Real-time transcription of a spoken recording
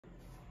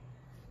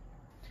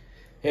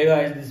Hey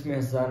guys, this is me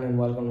Hassan and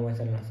welcome to my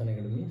channel Hassan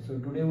Academy. So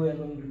today we are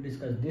going to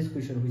discuss this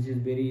question, which is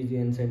very easy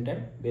and same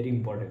time very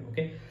important.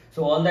 Okay,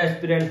 so all the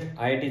aspirant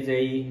IIT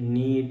JEE,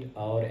 NEET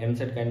or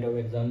MSET kind of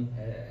exam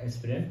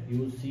aspirant, you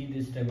will see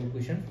this type of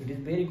question. It is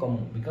very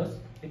common because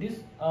it is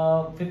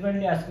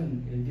frequently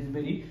asking. It is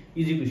very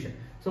easy question.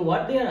 So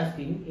what they are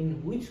asking,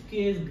 in which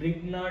case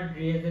Grignard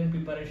reagent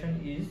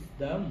preparation is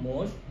the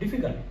most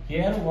difficult?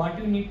 Here what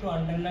you need to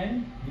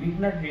underline,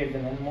 Grignard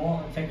reagent,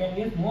 and second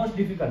is most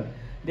difficult.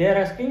 They are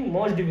asking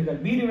most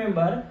difficult. Be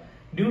remember,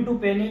 due to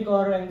panic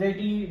or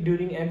anxiety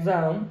during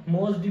exam,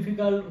 most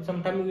difficult,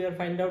 sometimes we will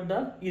find out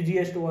the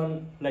easiest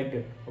one like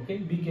that. Okay,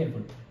 be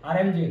careful.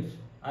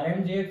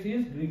 RMGX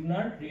is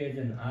Grignard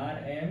reagent.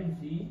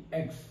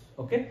 RMGX.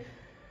 Okay.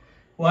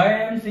 Why I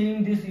am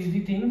saying this easy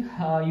thing,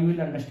 you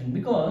will understand,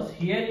 because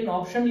here in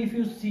option, if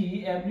you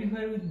see,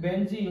 everywhere with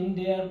benzene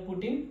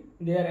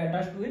they are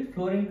attached with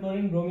fluorine,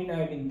 chlorine, bromine,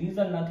 iodine. These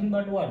are nothing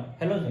but what?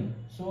 Halogen.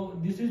 So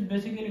this is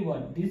basically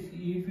what? This,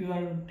 if you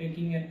are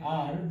taking an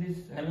R, these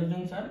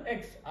halogens are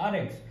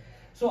Rx.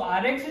 So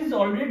Rx is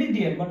already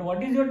there, but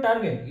what is your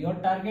target? Your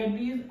target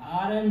is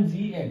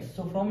RMGX.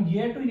 So from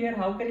here to here,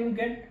 how can you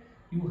get?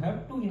 You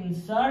have to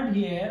insert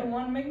here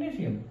one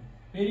magnesium.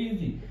 Very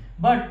easy.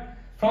 But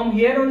from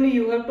here only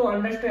you have to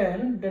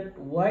understand that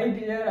why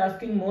they are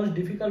asking most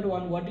difficult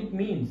one, what it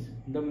means.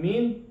 The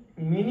main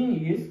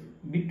meaning is,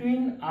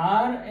 between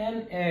R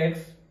and X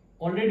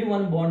already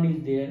one bond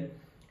is there.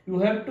 You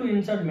have to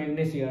insert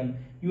magnesium.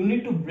 You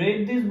need to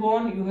break this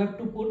bond, you have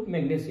to put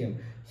magnesium.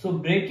 So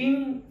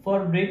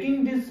for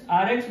breaking this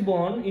Rx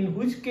bond, in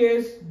which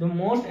case the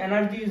most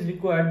energy is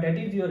required, that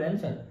is your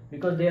answer.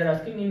 Because they are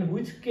asking in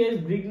which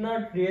case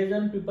Grignard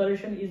reagent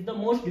preparation is the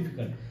most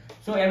difficult.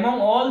 So among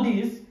all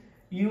these,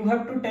 you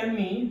have to tell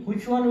me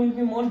which one will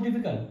be most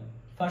difficult.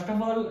 First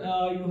of all,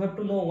 you have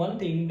to know one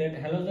thing, that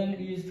halogen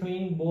is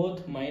showing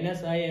both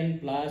minus I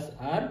and plus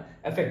R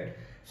effect.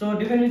 So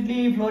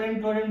definitely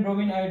fluorine, chlorine,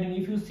 bromine, iodine,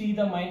 if you see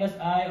the minus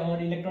I or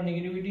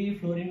electronegativity,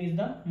 fluorine is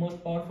the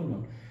most powerful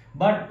one.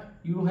 But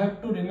you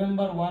have to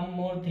remember one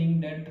more thing,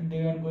 that they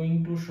are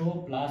going to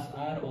show plus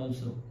R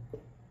also.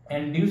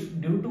 And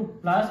due to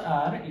plus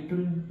R, it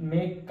will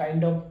make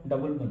kind of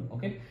double bond.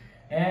 Okay.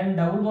 And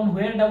double bond,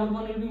 where double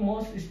bond will be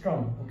most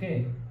strong?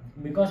 Okay,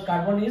 because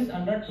carbon is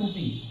under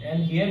 2p,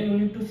 and here you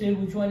need to say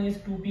which one is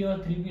 2p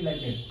or 3p,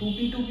 like that.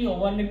 2p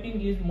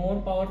overlapping is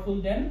more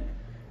powerful than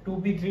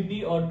 2p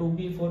 3p or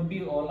 2p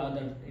 4p, all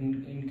other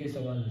in case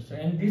of others.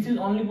 And this is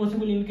only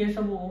possible in case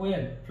of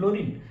where?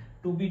 Fluorine.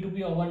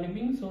 2p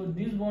overlapping, so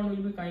this bond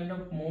will be kind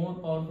of more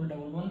powerful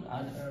double bond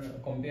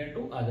compared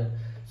to other.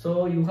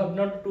 So you have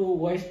not to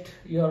waste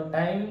your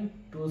time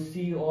to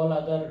see all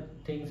other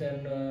things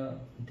and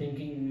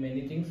thinking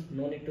many things.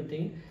 No need to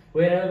think.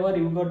 Wherever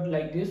you got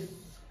like this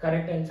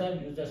correct answer,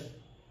 you just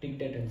take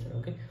that answer.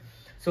 Okay.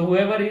 So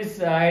whoever is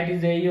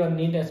IIT JEE or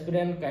NEET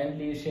aspirant,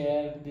 kindly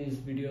share this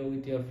video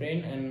with your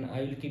friend, and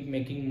I will keep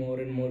making more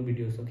and more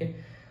videos. Okay.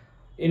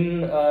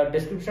 In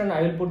description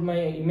I will put my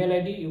email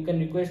ID. You can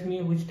request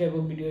me which type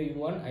of video you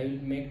want. I will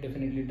make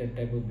definitely that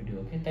type of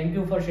video. Okay. Thank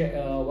you for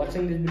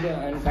watching this video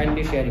and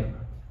kindly sharing.